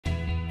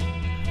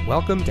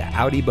Welcome to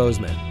Audi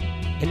Bozeman,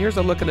 and here's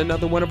a look at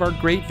another one of our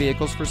great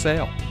vehicles for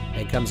sale,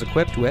 and comes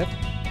equipped with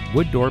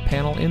wood door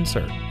panel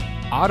insert,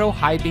 auto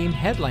high beam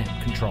headlamp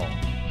control,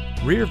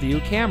 rear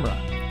view camera,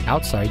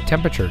 outside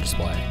temperature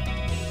display,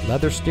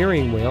 leather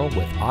steering wheel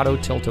with auto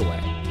tilt-away,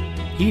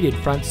 heated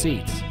front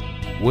seats,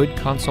 wood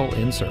console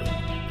insert,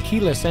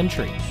 keyless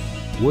entry,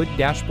 wood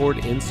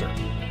dashboard insert,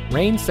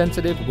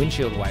 rain-sensitive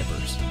windshield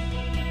wipers.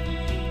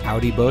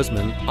 Audi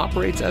Bozeman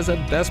operates as a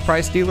best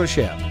price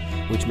dealership,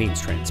 which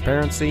means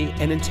transparency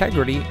and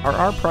integrity are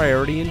our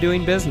priority in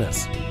doing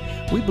business.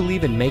 We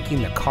believe in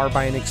making the car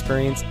buying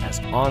experience as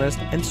honest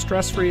and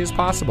stress-free as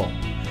possible.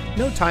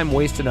 No time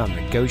wasted on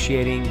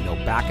negotiating, no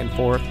back and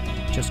forth,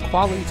 just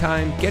quality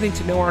time getting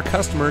to know our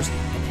customers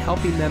and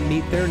helping them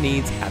meet their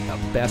needs at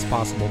the best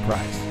possible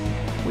price.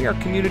 We are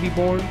community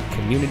born,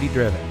 community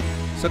driven.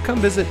 So come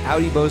visit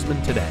Audi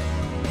Bozeman today.